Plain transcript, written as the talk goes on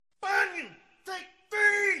take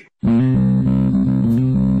three!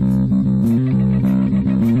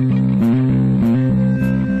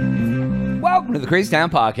 Welcome to the Crazy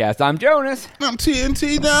Town Podcast. I'm Jonas. I'm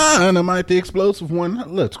TNT Dynamite, the explosive one.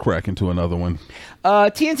 Let's crack into another one.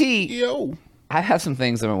 TNT, Yo. I have some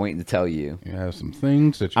things I've been waiting to tell you. You have some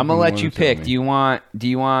things that I'm gonna let you pick. Do you want?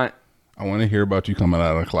 I want to hear about you coming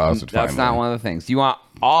out of the closet. That's not one of the things. Do you want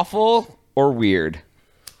awful or weird?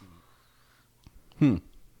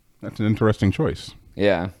 That's an interesting choice.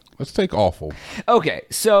 Yeah. Let's take awful. Okay,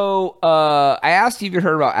 so I asked you if you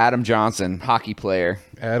heard about Adam Johnson, hockey player.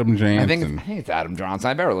 Adam Jansen. I think it's Adam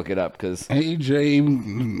Johnson. I better look it up because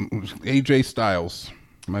AJ Styles,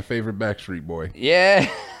 my favorite Backstreet Boy. Yeah,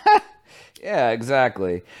 yeah,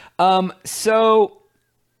 exactly. This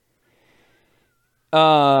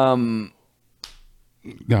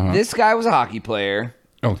guy was a hockey player.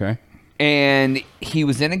 Okay. And he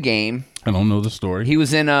was in a game. I don't know the story. He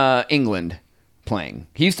was in England playing.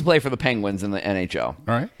 He used to play for the Penguins in the NHL. All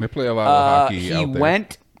right. They play a lot of hockey out there. He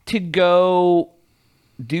went to go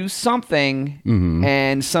do something,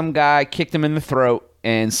 and some guy kicked him in the throat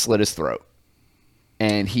and slit his throat.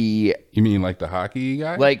 And he... You mean like the hockey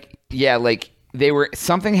guy?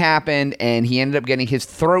 Something happened, and he ended up getting his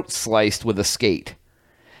throat sliced with a skate.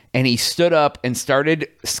 And he stood up and started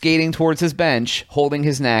skating towards his bench, holding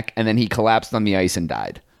his neck, and then he collapsed on the ice and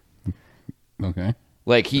died. Okay.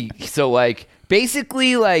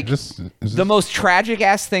 Basically, the most tragic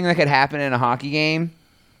ass thing that could happen in a hockey game.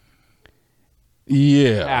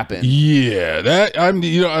 Yeah. Happened. Yeah. That I'm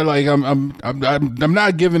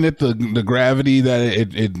not giving it the gravity that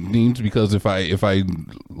it needs, because if I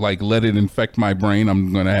let it infect my brain,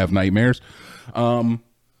 I'm gonna have nightmares.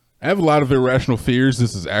 I have a lot of irrational fears.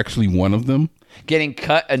 This is actually one of them. Getting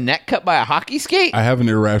a neck cut by a hockey skate? I have an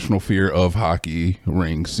irrational fear of hockey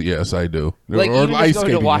rinks. Yes, I do. Or even just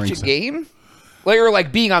going to watch rinks. A game? Or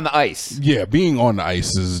being on the ice? Yeah, being on the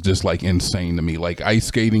ice is just insane to me. Ice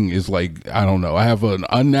skating is I don't know. I have an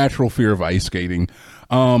unnatural fear of ice skating.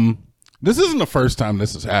 This isn't the first time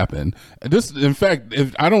this has happened. In fact,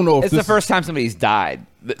 I don't know if it's the first time somebody's died.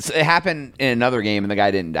 It happened in another game, and the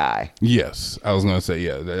guy didn't die. Yes, I was gonna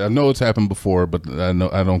say I know it's happened before, but I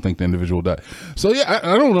don't think the individual died. So yeah,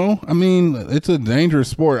 I don't know. I mean, it's a dangerous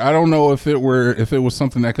sport. I don't know if it was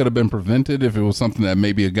something that could have been prevented. If it was something that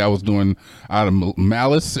maybe a guy was doing out of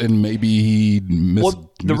malice, and maybe he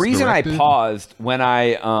the reason I paused when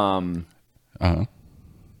I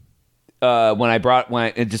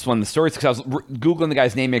just one of the stories, because I was Googling the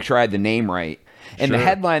guy's name, make sure I had the name right. And the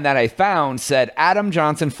headline that I found said, Adam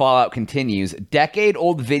Johnson fallout continues.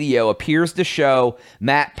 Decade-old video appears to show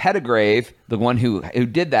Matt Pettigrave, the one who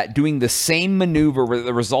did that, doing the same maneuver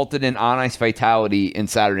that resulted in on-ice fatality in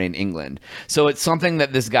Saturday in England. So it's something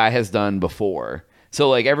that this guy has done before.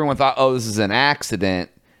 So everyone thought, oh, this is an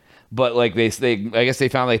accident. But I guess they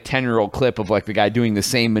found a 10-year-old clip of the guy doing the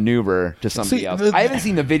same maneuver to somebody else. I haven't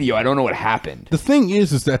seen the video. I don't know what happened. The thing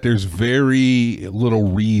is that there's very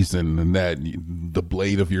little reason that the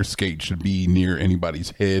blade of your skate should be near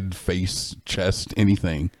anybody's head, face, chest,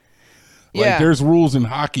 anything. There's rules in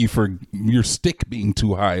hockey for your stick being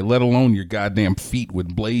too high, let alone your goddamn feet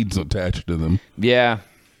with blades attached to them. Yeah.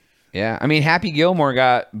 Yeah, I mean, Happy Gilmore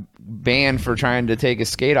got banned for trying to take a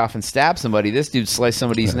skate off and stab somebody. This dude sliced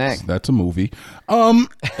somebody's neck. That's a movie. I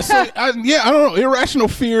don't know. Irrational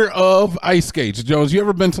fear of ice skates. Jones, you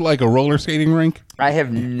ever been to a roller skating rink? I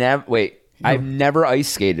have never. Wait, I've never ice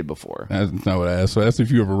skated before. That's not what I asked. So that's if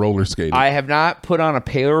you ever roller skated. I have not put on a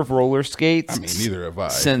pair of roller skates. I mean, neither have I.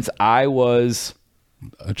 Since I was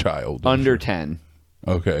a child, under 10.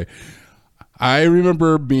 Okay. I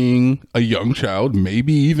remember being a young child,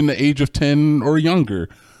 maybe even the age of 10 or younger,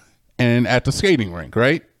 and at the skating rink,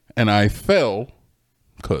 right? And I fell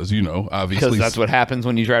because, obviously. Because that's what happens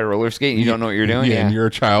when you try to roller skate and you don't know what you're doing? Yeah, and you're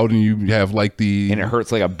a child and you have And it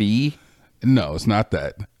hurts like a bee? No, it's not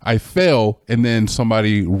that. I fell and then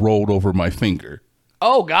somebody rolled over my finger.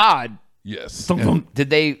 Oh, God. Yes.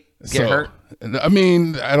 Did they get hurt? I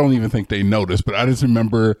mean, I don't even think they noticed, but I just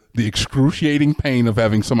remember the excruciating pain of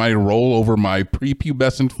having somebody roll over my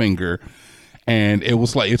prepubescent finger, and it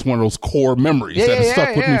was it's one of those core memories that has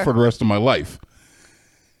stuck with me for the rest of my life.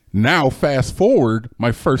 Now, fast forward,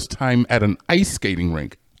 my first time at an ice skating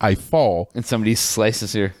rink, I fall. And somebody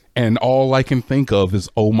slices here. And all I can think of is,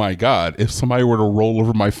 oh my God, if somebody were to roll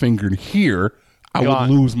over my finger here, I would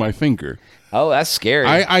lose my finger. Oh, that's scary.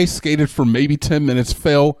 I ice skated for maybe 10 minutes,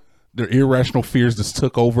 fell. Their irrational fears just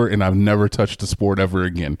took over, and I've never touched the sport ever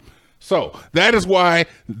again. So that is why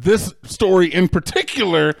this story in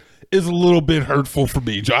particular is a little bit hurtful for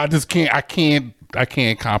me. I just can't I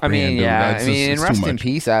can't I comprehend. mean, yeah. That's I mean, it's too rest in much.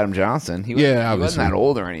 peace, Adam Johnson. He Yeah, wasn't obviously. that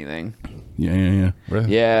old or anything. Yeah.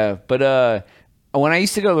 Yeah, but when I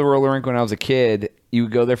used to go to the roller rink when I was a kid, you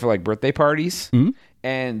would go there for like birthday parties,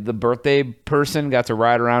 and the birthday person got to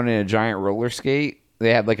ride around in a giant roller skate.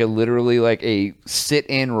 They had like literally like a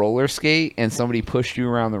sit-in roller skate, and somebody pushed you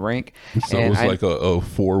around the rink. So and it was like a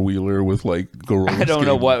 4-wheeler with like I don't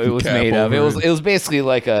know what it was made of. It was basically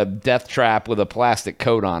like a death trap with a plastic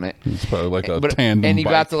coat on it. It's probably like a tandem and you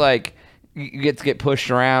bike. got to like you get pushed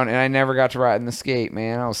around, and I never got to ride in the skate,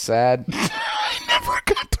 man. I was sad. I never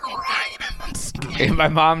got to ride in the skate. And my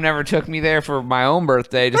mom never took me there for my own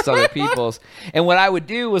birthday, just other people's. And what I would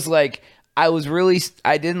do was like I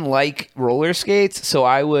didn't like roller skates, so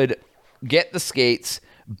I would get the skates,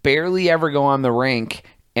 barely ever go on the rink,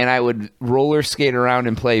 and I would roller skate around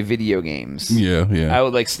and play video games. Yeah. I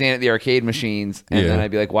would like stand at the arcade machines, and then I'd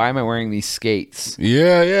be like, why am I wearing these skates?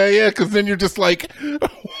 Yeah. Because then you're just like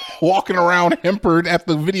walking around hampered at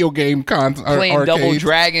the video game Playing Double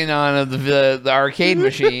Dragon on the arcade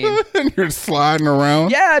machine. And you're sliding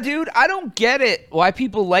around. Yeah, dude, I don't get it. Why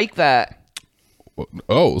people like that.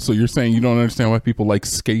 Oh, so you're saying you don't understand why people like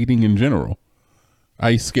skating in general?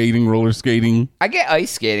 Ice skating, roller skating. I get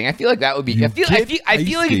ice skating. I feel like that would be. I feel like if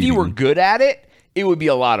you were skating. good at it, it would be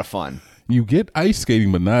a lot of fun. You get ice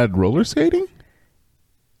skating, but not roller skating?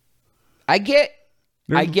 I get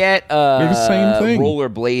the same thing.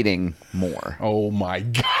 rollerblading more. Oh my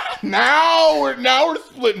god! Now we're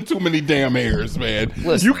splitting too many damn hairs, man.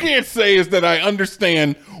 Listen. You can't say is that I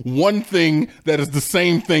understand one thing that is the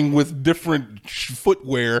same thing with different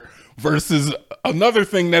footwear versus another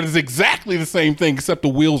thing that is exactly the same thing except the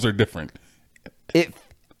wheels are different. It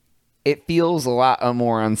feels a lot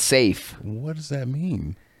more unsafe What does that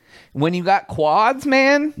mean? when you got quads,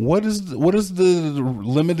 man. What is the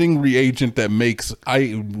limiting reagent that makes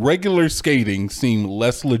regular skating seem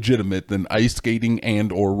less legitimate than ice skating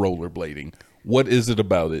and or rollerblading? What is it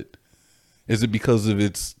about it? Is it because of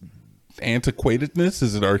its antiquatedness?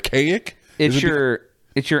 Is it archaic? It's your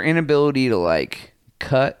inability to like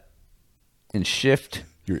cut and shift.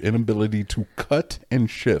 Your inability to cut and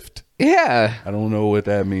shift. Yeah, I don't know what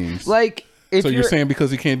that means. like if so you're saying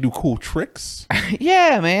because you can't do cool tricks?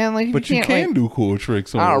 yeah, man. Like, But you can't, can like, do cool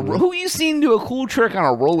tricks. who you seen do a cool trick on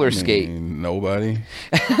a roller skate? Nobody.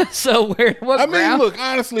 So what I mean, ground? look,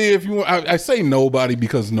 honestly, if you, I say nobody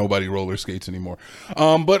because nobody roller skates anymore.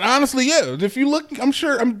 But honestly, yeah, if you look, I'm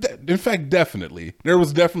sure, in fact, definitely, there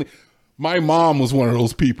was definitely. My mom was one of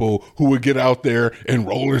those people who would get out there and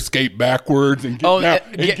roller skate backwards and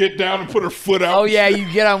get down and put her foot out. Oh yeah, you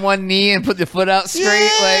get on one knee and put the foot out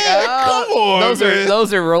straight. Yeah, come on,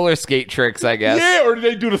 those are roller skate tricks, I guess. Yeah, or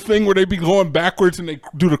they do the thing where they be going backwards and they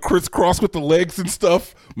do the crisscross with the legs and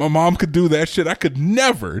stuff. My mom could do that shit. I could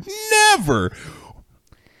never.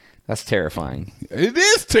 That's terrifying. It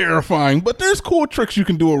is terrifying, but there's cool tricks you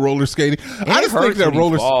can do with roller skating. I just think that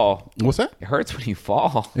roller. What's that? It hurts when you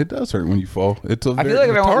fall. It does hurt when you fall. I feel like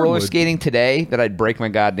if I went roller skating today, that I'd break my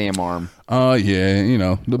goddamn arm. Yeah, you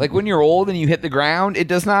know, like when you're old and you hit the ground, it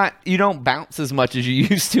does not. You don't bounce as much as you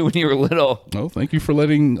used to when you were little. Oh, thank you for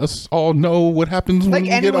letting us all know what happens when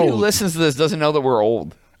you get old. Anyone who listens to this doesn't know that we're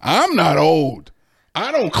old. I'm not old.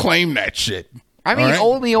 I don't claim that shit. I mean,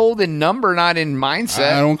 only old in number, not in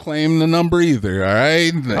mindset. I don't claim the number either, all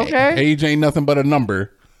right? Okay. Age ain't nothing but a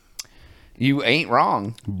number. You ain't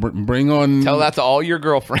wrong. Bring on... Tell that to all your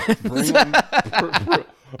girlfriends.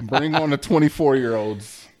 Bring on the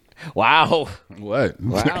 24-year-olds. Wow. What?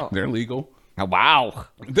 Wow. They're legal. Wow.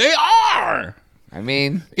 They are! I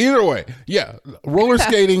mean... Either way, yeah. Roller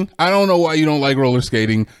skating, I don't know why you don't like roller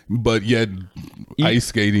skating, but yet ice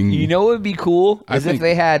skating... You know what would be cool? Is if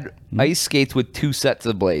they had ice skates with 2 sets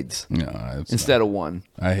of blades instead of 1.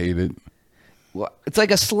 I hate it. Well, it's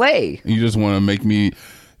like a sleigh. You just want to make me...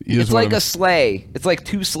 It's like a sleigh. It's like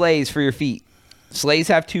 2 sleighs for your feet. Sleighs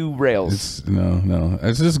have 2 rails. No.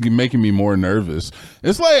 It's just making me more nervous.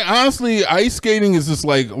 It's like, honestly, ice skating is just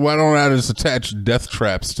like, why don't I just attach death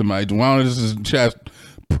traps to my... Why don't I just attach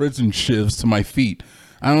prison shivs to my feet?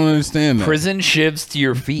 I don't understand that. Prison shivs to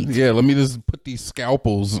your feet. Yeah, let me just put these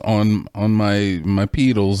scalpels on my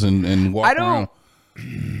pedals and walk around.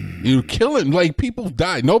 You're killing, like, people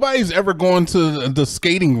die. Nobody's ever gone to the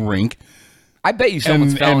skating rink. I bet you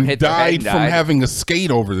someone's fell and hit their head and died from having a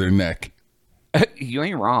skate over their neck. You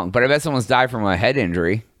ain't wrong, but I bet someone's died from a head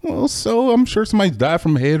injury. Well, so I'm sure somebody's died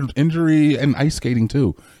from head injury and ice skating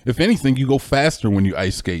too. If anything, you go faster when you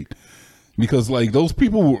ice skate. Because like those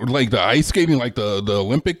people, like the ice skating, like the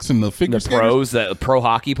Olympics and the figure skaters, the pro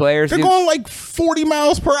hockey players, they're going like 40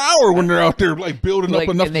 miles per hour when they're out there like building up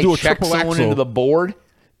enough to do a triple axel. Someone into the board.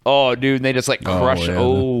 Oh, dude, and they just like crush.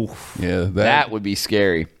 That would be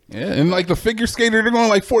scary. Yeah, and like the figure skater, they're going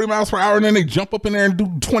like 40 miles per hour, and then they jump up in there and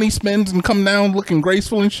do 20 spins and come down looking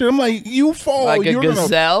graceful and shit. I'm like, you fall. Like a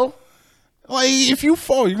gazelle? Like, if you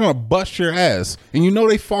fall, you're going to bust your ass. And you know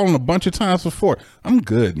they've fallen a bunch of times before. I'm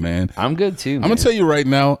good, man. I'm good, too, man. I'm going to tell you right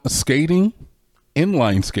now, skating,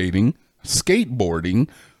 inline skating, skateboarding,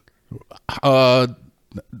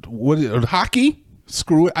 hockey,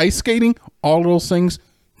 screw it, ice skating, all those things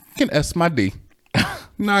can S my D.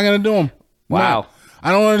 Not going to do them. Wow.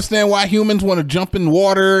 I don't understand why humans want to jump in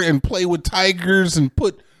water and play with tigers and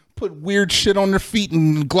put weird shit on their feet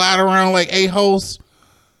and glide around like a-holes.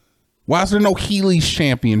 Why is there no Heelys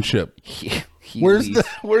championship? Where's the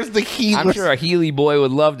Heelys? I'm sure a Heely boy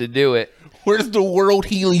would love to do it. Where's the World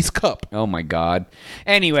Heelys Cup? Oh, my God.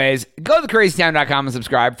 Anyways, go to thecrazytown.com and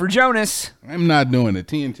subscribe. For Jonas. I'm not doing it.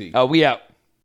 TNT. Oh, we out.